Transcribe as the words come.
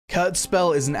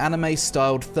Kurtzpel is an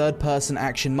anime-styled third-person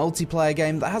action multiplayer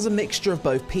game that has a mixture of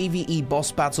both PvE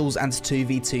boss battles and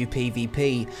 2v2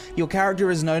 PvP. Your character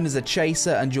is known as a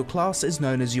chaser and your class is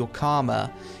known as your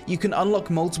karma. You can unlock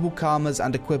multiple karmas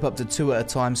and equip up to 2 at a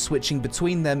time, switching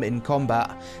between them in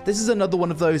combat. This is another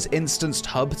one of those instanced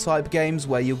hub type games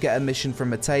where you'll get a mission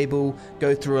from a table,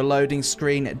 go through a loading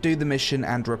screen, do the mission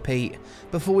and repeat.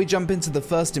 Before we jump into the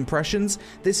first impressions,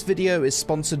 this video is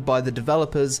sponsored by the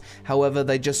developers, however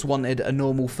they just wanted a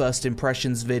normal first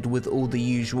impressions vid with all the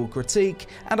usual critique,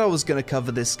 and I was going to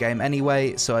cover this game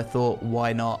anyway, so I thought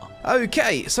why not.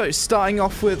 Okay, so starting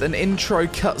off with an intro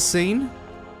cutscene.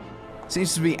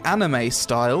 Seems to be anime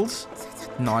styled.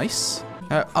 Nice.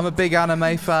 I'm a big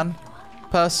anime fan.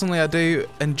 Personally, I do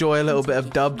enjoy a little bit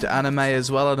of dubbed anime as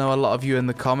well. I know a lot of you in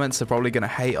the comments are probably going to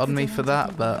hate on me for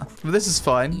that, but this is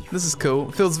fine. This is cool.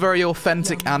 It feels very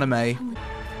authentic anime.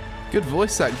 Good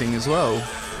voice acting as well.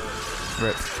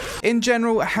 Rip. In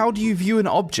general, how do you view an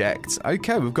object?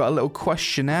 Okay, we've got a little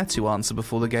questionnaire to answer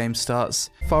before the game starts.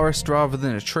 Forest rather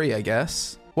than a tree, I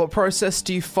guess. What process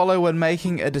do you follow when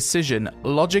making a decision?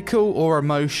 Logical or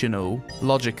emotional?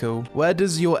 Logical. Where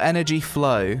does your energy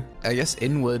flow? I guess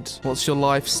inward. What's your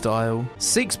lifestyle?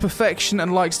 Seeks perfection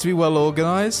and likes to be well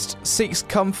organized. Seeks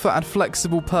comfort and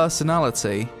flexible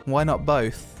personality. Why not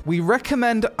both? We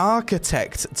recommend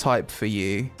architect type for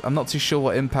you. I'm not too sure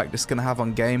what impact it's going to have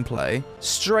on gameplay.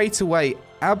 Straight away,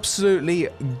 absolutely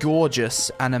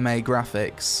gorgeous anime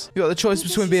graphics. You got the choice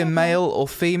between being male or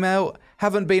female.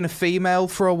 Haven't been a female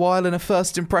for a while in a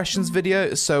first impressions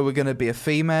video, so we're going to be a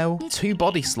female. 2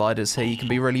 body sliders here. You can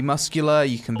be really muscular,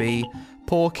 you can be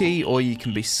porky, or you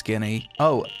can be skinny.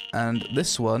 Oh, and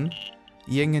this one,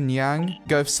 yin and yang.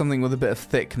 Go for something with a bit of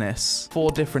thickness.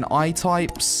 4 different eye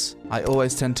types. I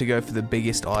always tend to go for the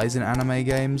biggest eyes in anime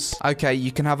games. Okay,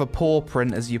 you can have a paw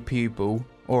print as your pupil.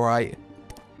 Alright.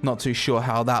 Not too sure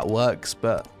how that works,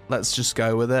 but let's just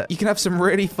go with it. You can have some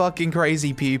really fucking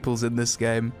crazy pupils in this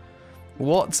game.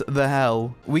 What the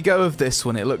hell? We go with this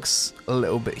one. It looks a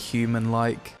little bit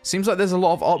human-like. Seems like there's a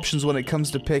lot of options when it comes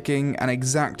to picking an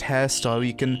exact hairstyle.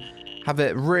 You can have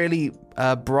it really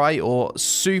bright or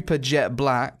super jet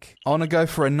black. I want to go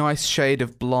for a nice shade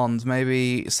of blonde,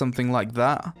 maybe something like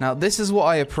that. Now, this is what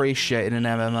I appreciate in an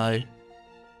MMO.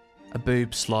 A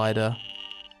boob slider.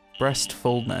 Breast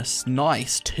fullness.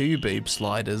 Nice, 2 boob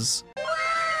sliders.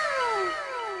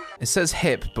 It says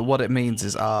hip, but what it means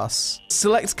is ass.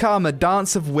 Select karma,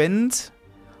 Dance of Wind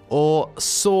or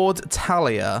Sword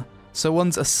Talia. So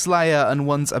one's a slayer and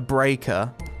one's a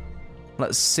breaker.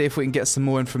 Let's see if we can get some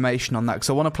more information on that, because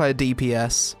I want to play a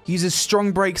DPS. Uses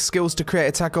strong break skills to create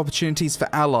attack opportunities for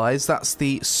allies. That's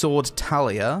the Sword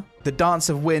Talia. The Dance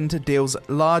of Wind deals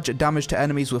large damage to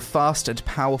enemies with fast and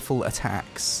powerful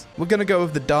attacks. We're going to go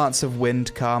with the Dance of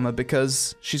Wind karma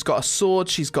because she's got a sword,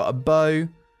 she's got a bow.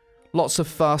 Lots of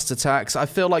fast attacks. I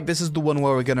feel like this is the one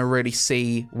where we're going to really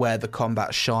see where the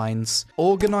combat shines.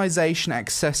 Organization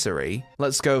accessory.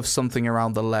 Let's go with something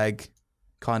around the leg.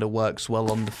 Kind of works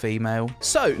well on the female.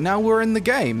 So, now we're in the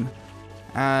game.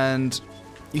 And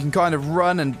you can kind of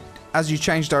run, and as you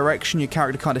change direction, your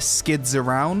character kind of skids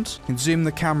around. You can zoom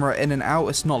the camera in and out.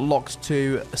 It's not locked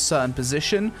to a certain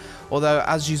position. Although,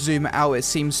 as you zoom out, it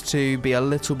seems to be a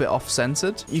little bit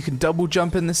off-centered. You can double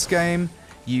jump in this game.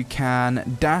 You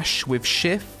can dash with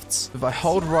shifts. If I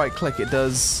hold right click, it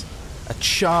does a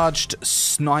charged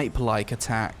snipe-like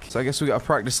attack. So I guess we got to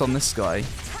practice on this guy.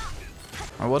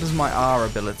 Right, what is my R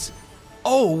ability?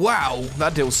 Oh, wow!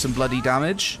 That deals some bloody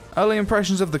damage. Early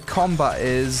impressions of the combat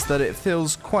is that it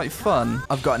feels quite fun.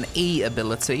 I've got an E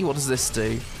ability. What does this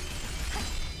do?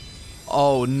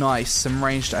 Oh, nice. Some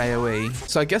ranged AoE.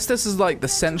 So I guess this is like the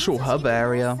central hub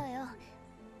area.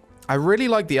 I really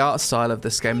like the art style of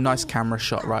this game. Nice camera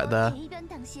shot right there.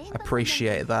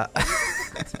 Appreciate that.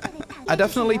 I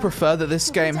definitely prefer that this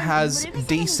game has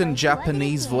decent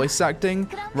Japanese voice acting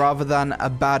rather than a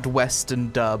bad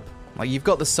Western dub. Like, you've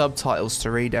got the subtitles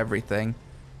to read everything.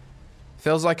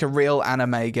 Feels like a real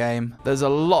anime game. There's a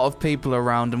lot of people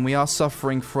around and we are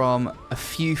suffering from a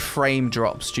few frame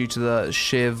drops due to the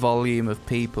sheer volume of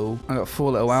people. I got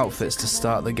 4 little outfits to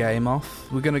start the game off.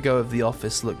 We're going to go with the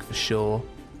office look for sure.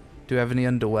 Do we have any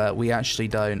underwear? We actually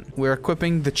don't. We're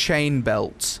equipping the chain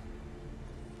belt.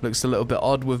 Looks a little bit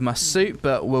odd with my suit,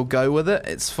 but we'll go with it.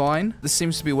 It's fine. This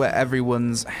seems to be where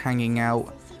everyone's hanging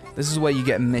out. This is where you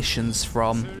get missions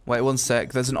from. Wait one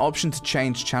sec. There's an option to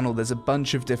change channel. There's a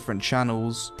bunch of different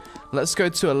channels. Let's go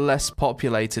to a less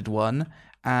populated one,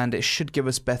 and it should give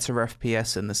us better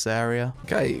FPS in this area.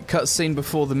 Okay, cutscene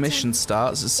before the mission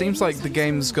starts. It seems like the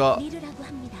game's got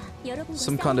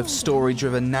some kind of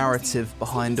story-driven narrative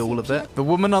behind all of it. The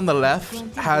woman on the left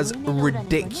has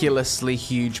ridiculously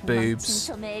huge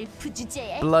boobs.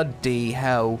 Bloody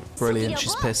hell. Brilliant,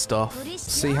 she's pissed off.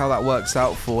 See how that works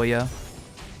out for you.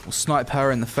 We'll snipe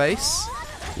her in the face.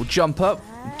 We'll jump up,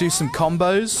 do some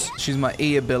combos. She's my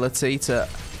E ability to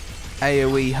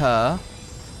AoE her.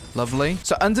 Lovely.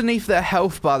 So underneath their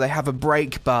health bar, they have a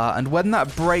break bar, and when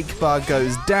that break bar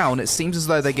goes down, it seems as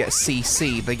though they get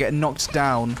CC'd. They get knocked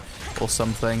down or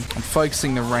something. I'm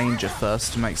focusing the ranger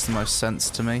first. It makes the most sense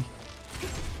to me.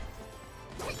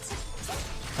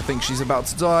 I think she's about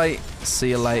to die.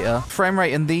 See you later. Frame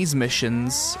rate in these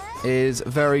missions is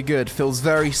very good. Feels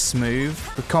very smooth.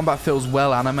 The combat feels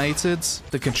well animated.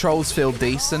 The controls feel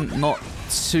decent. Not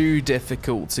too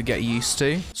difficult to get used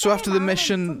to. So after the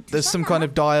mission, there's some kind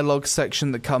of dialogue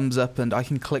section that comes up, and I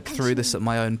can click through this at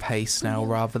my own pace now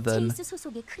rather than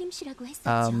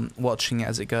watching it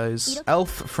as it goes.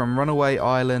 Elf from Runaway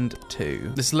Island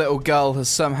 2. This little girl has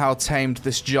somehow tamed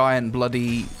this giant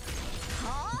bloody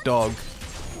dog.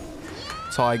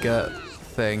 Tiger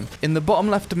thing. In the bottom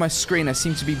left of my screen, I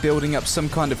seem to be building up some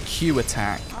kind of Q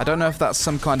attack. I don't know if that's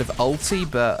some kind of ulti,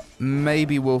 but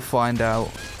maybe we'll find out.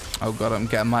 Oh god, I'm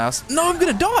getting my ass. No, I'm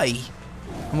gonna die!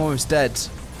 I'm almost dead.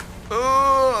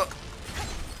 I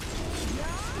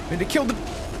need to kill the...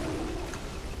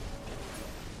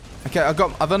 Okay,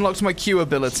 I've unlocked my Q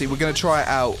ability. We're gonna try it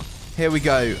out. Here we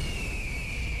go.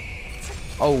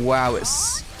 Oh wow,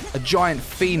 it's a giant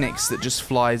phoenix that just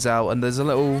flies out, and there's a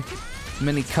little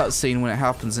mini cutscene when it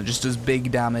happens. It just does big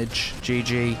damage.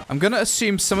 GG. I'm gonna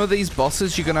assume some of these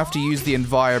bosses you're gonna have to use the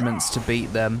environments to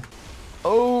beat them.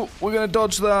 Oh, we're gonna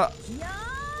dodge that.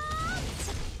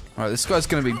 Alright, this guy's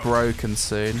gonna be broken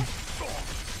soon.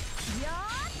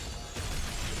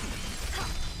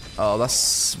 Oh,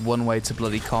 that's one way to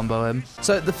bloody combo him.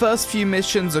 So the first few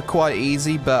missions are quite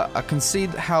easy, but I can see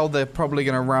how they're probably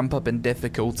going to ramp up in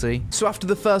difficulty. So after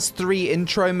the first 3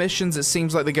 intro missions, it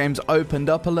seems like the game's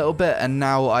opened up a little bit, and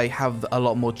now I have a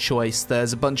lot more choice.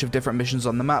 There's a bunch of different missions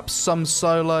on the map, some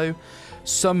solo,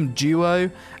 some duo,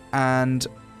 and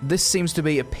this seems to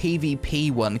be a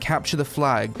PvP one, capture the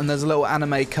flag. And there's a little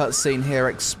anime cutscene here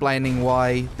explaining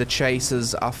why the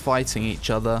chasers are fighting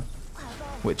each other,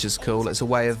 which is cool. It's a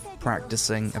way of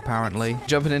practicing, apparently.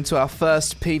 Jumping into our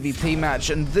first PvP match,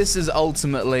 and this is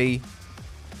ultimately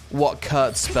what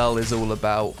Kurtzpel is all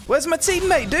about. Where's my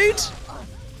teammate, dude?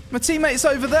 My teammate's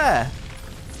over there.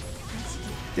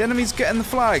 The enemy's getting the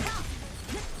flag.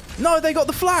 No, they got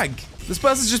the flag. This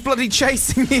person's just bloody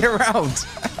chasing me around.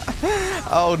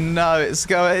 Oh no,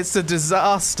 it's a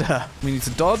disaster. We need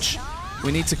to dodge,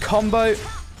 we need to combo,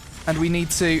 and we need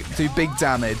to do big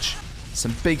damage.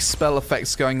 Some big spell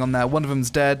effects going on there. One of them's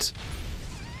dead.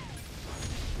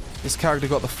 This character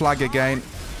got the flag again.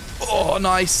 Oh,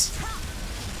 nice.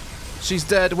 She's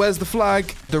dead. Where's the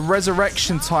flag? The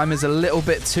resurrection time is a little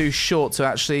bit too short to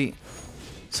actually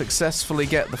successfully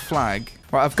get the flag.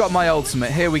 Right, I've got my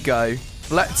ultimate. Here we go.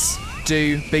 Let's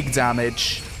do big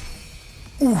damage.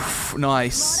 Oof,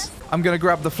 nice. I'm going to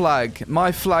grab the flag.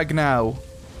 My flag now.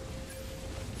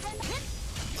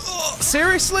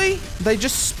 Seriously? They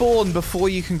just spawn before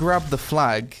you can grab the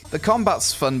flag. The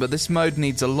combat's fun, but this mode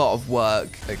needs a lot of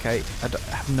work. Okay, I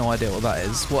have no idea what that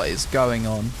is. What is going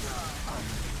on?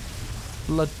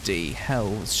 Bloody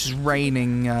hell. It's just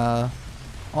raining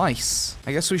ice.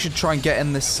 I guess we should try and get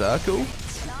in this circle.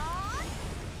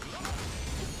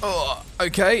 Oh,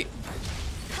 okay.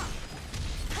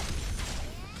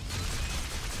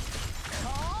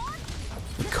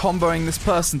 We're comboing this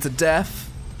person to death.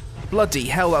 Bloody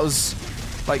hell, that was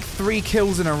like 3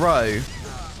 kills in a row.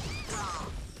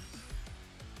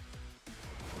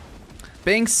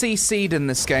 Being CC'd in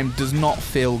this game does not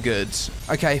feel good.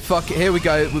 Okay, fuck it, here we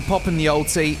go. We're popping the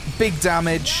ulti. Big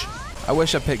damage. I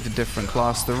wish I picked a different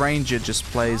class. The ranger just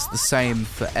plays the same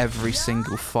for every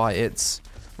single fight. It's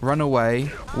run away.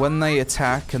 When they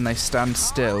attack and they stand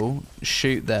still,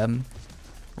 shoot them.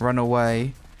 Run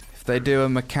away. If they do a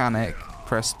mechanic,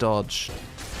 press dodge.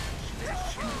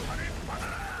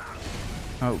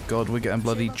 Oh god, we're getting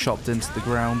bloody chopped into the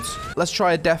ground. Let's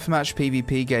try a deathmatch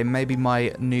PvP game. Maybe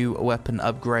my new weapon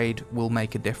upgrade will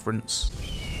make a difference.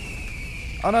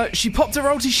 Oh no, she popped her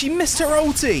ulti. She missed her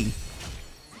ulti.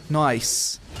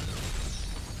 Nice.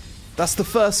 That's the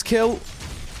first kill.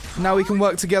 Now we can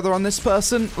work together on this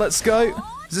person. Let's go.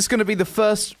 Is this going to be the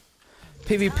first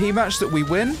PvP match that we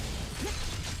win?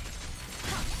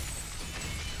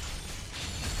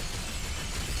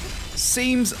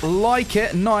 Seems like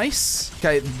it. Nice.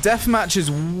 Okay, deathmatch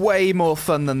is way more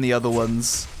fun than the other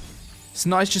ones. It's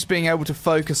nice just being able to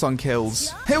focus on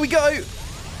kills. Here we go.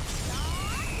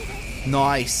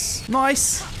 Nice.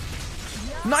 Nice.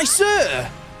 Nicer!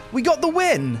 We got the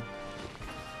win!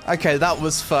 Okay, that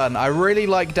was fun. I really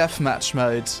like deathmatch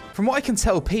mode. From what I can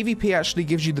tell, PvP actually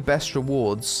gives you the best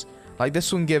rewards. Like,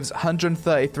 this one gives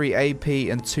 133 AP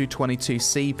and 222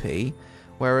 CP,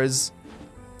 whereas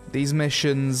these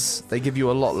missions, they give you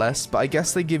a lot less, but I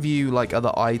guess they give you, like,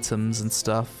 other items and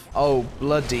stuff. Oh,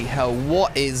 bloody hell,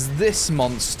 what is this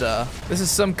monster? This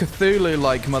is some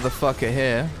Cthulhu-like motherfucker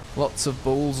here. Lots of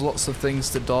balls, lots of things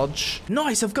to dodge.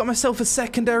 Nice, I've got myself a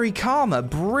secondary karma.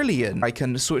 Brilliant. I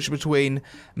can switch between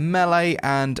melee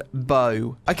and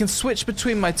bow. I can switch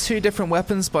between my two different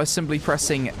weapons by simply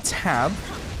pressing tab.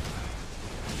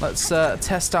 Let's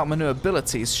test out my new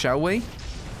abilities, shall we?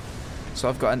 So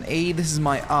I've got an E, this is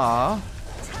my R.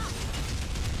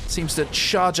 Seems to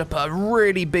charge up a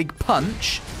really big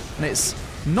punch, and it's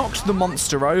knocked the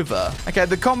monster over. Okay,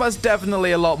 the combat's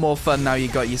definitely a lot more fun now you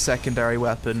got your secondary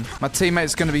weapon. My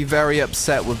teammate's going to be very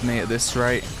upset with me at this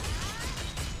rate.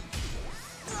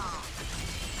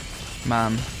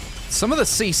 Man, some of the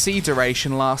CC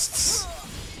duration lasts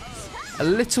a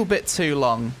little bit too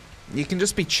long. You can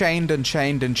just be chained and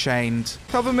chained and chained.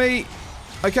 Cover me.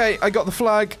 Okay, I got the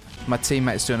flag. My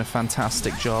teammate's doing a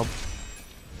fantastic job.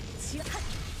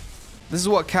 This is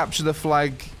what capture the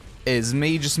flag is.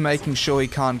 Me just making sure he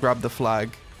can't grab the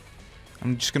flag.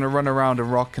 I'm just going to run around a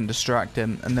rock and distract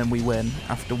him, and then we win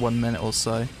after 1 minute or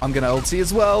so. I'm going to ulti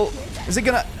as well. Is it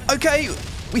going to... Okay,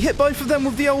 we hit both of them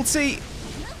with the ulti.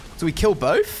 Do we kill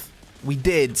both? We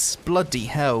did. Bloody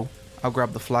hell. I'll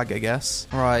grab the flag, I guess.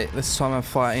 Alright, this time I'm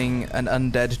fighting an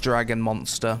undead dragon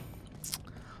monster.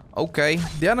 Okay,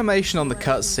 the animation on the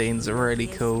cutscenes are really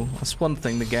cool. That's one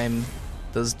thing the game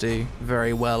does do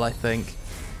very well, I think.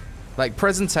 Like,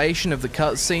 presentation of the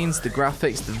cutscenes, the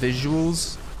graphics, the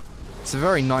visuals. It's a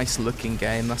very nice looking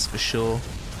game, that's for sure.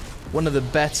 One of the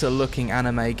better looking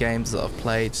anime games that I've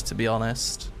played, to be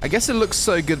honest. I guess it looks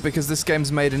so good because this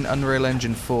game's made in Unreal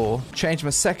Engine 4. Changed my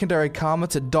secondary karma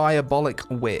to Diabolic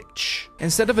Witch.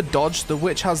 Instead of a dodge, the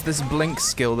witch has this blink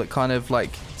skill that kind of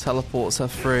like teleports her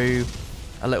through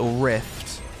a little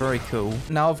rift. Very cool.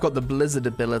 Now I've got the Blizzard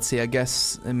ability, I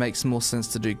guess it makes more sense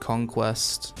to do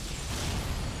Conquest.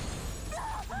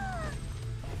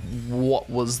 What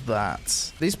was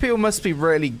that? These people must be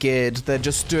really geared. They're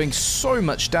just doing so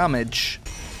much damage.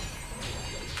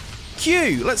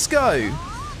 Q, let's go.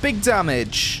 Big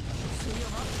damage.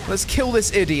 Let's kill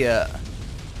this idiot.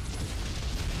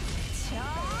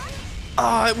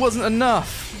 Ah, it wasn't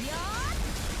enough.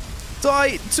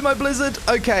 Die to my Blizzard.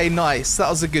 Okay, nice. That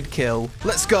was a good kill.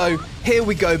 Let's go. Here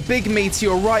we go. Big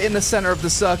meteor right in the center of the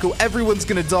circle. Everyone's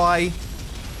gonna die.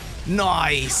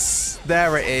 Nice.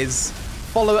 There it is.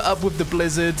 Follow it up with the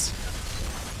Blizzard.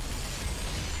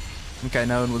 Okay,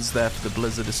 no one was there for the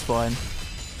Blizzard. It's fine.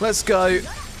 Let's go.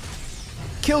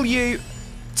 Kill you.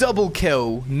 Double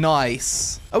kill.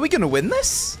 Nice. Are we gonna win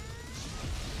this?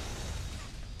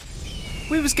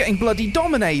 We was getting bloody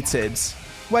dominated.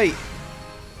 Wait.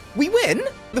 We win?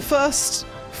 The first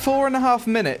 4.5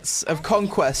 minutes of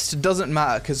Conquest doesn't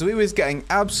matter because we was getting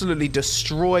absolutely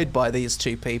destroyed by these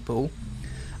two people.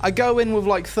 I go in with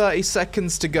like 30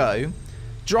 seconds to go,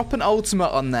 drop an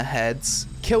ultimate on their heads,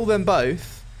 kill them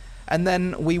both, and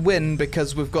then we win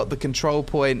because we've got the control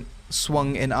point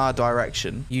swung in our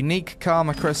direction. Unique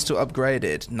Karma Crystal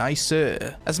upgraded.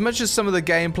 Nicer. As much as some of the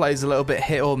gameplay is a little bit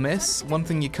hit or miss, one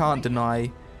thing you can't deny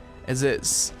is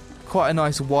it's quite a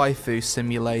nice waifu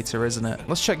simulator, isn't it?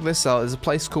 Let's check this out. There's a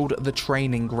place called the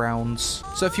Training Grounds.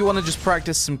 So if you want to just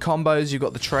practice some combos, you've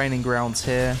got the Training Grounds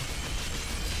here.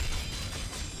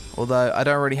 Although I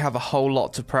don't really have a whole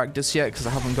lot to practice yet because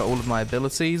I haven't got all of my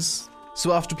abilities.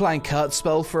 So after playing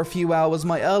Kurtzpel for a few hours,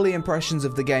 my early impressions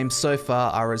of the game so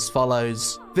far are as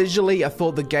follows. Visually, I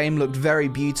thought the game looked very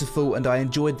beautiful and I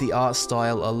enjoyed the art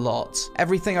style a lot.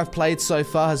 Everything I've played so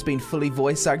far has been fully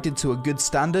voice acted to a good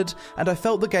standard, and I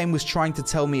felt the game was trying to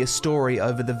tell me a story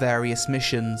over the various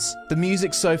missions. The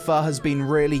music so far has been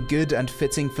really good and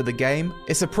fitting for the game.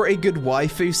 It's a pretty good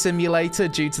waifu simulator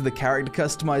due to the character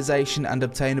customization and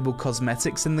obtainable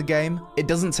cosmetics in the game. It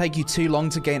doesn't take you too long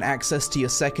to gain access to your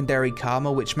secondary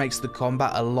karma, which makes the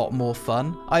combat a lot more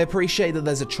fun. I appreciate that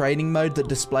there's a training mode that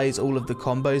displays all of the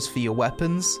combos for your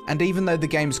weapons, and even though the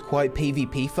game's quite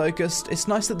PvP focused, it's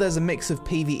nice that there's a mix of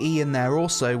PvE in there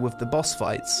also with the boss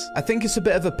fights. I think it's a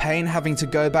bit of a pain having to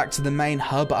go back to the main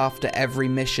hub after every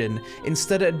mission.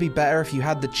 Instead, it'd be better if you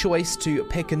had the choice to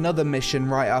pick another mission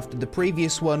right after the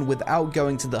previous one without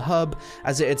going to the hub,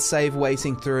 as it'd save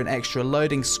waiting through an extra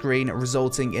loading screen,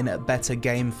 resulting in a better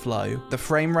game flow. The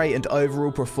frame rate and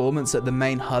overall performance at the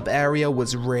main hub area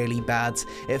was really bad.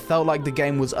 It felt like the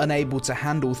game was unable to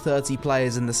handle 30 players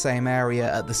players in the same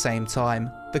area at the same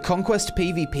time. The Conquest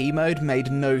PvP mode made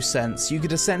no sense. You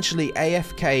could essentially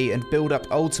AFK and build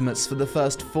up ultimates for the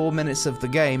first 4 minutes of the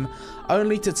game,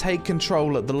 only to take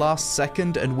control at the last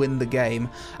second and win the game.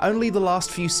 Only the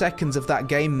last few seconds of that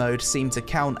game mode seemed to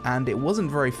count, and it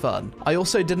wasn't very fun. I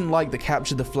also didn't like the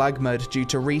capture the flag mode due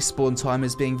to respawn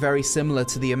timers being very similar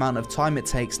to the amount of time it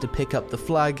takes to pick up the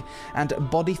flag, and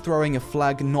body throwing a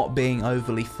flag not being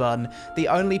overly fun. The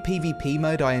only PvP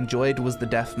mode I enjoyed was the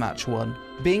deathmatch one.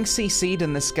 Being CC'd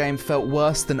in this game felt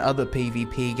worse than other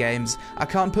PvP games. I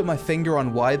can't put my finger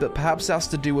on why, but perhaps it has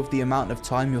to do with the amount of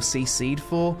time you're CC'd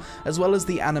for, as well as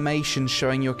the animation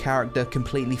showing your character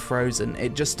completely frozen.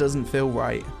 It just doesn't feel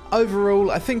right.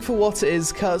 Overall, I think for what it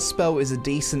is, Kurtzpel is a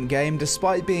decent game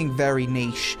despite being very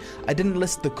niche. I didn't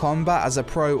list the combat as a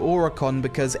pro or a con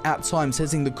because at times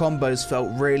hitting the combos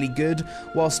felt really good,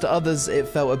 whilst to others it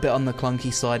felt a bit on the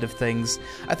clunky side of things.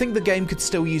 I think the game could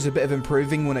still use a bit of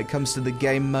improving when it comes to the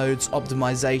game modes,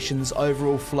 optimizations,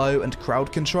 overall flow and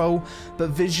crowd control,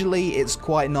 but visually it's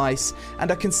quite nice, and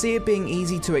I can see it being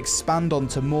easy to expand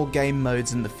onto more game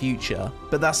modes in the future.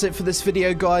 But that's it for this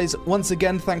video, guys. Once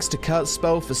again, thanks to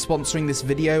Kurtzpel for sponsoring this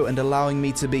video and allowing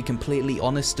me to be completely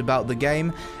honest about the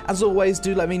game. As always,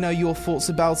 do let me know your thoughts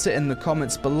about it in the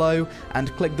comments below,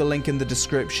 and click the link in the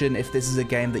description if this is a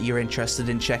game that you're interested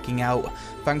in checking out.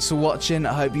 Thanks for watching,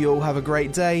 I hope you all have a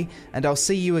great day, and I'll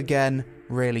see you again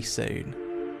really soon.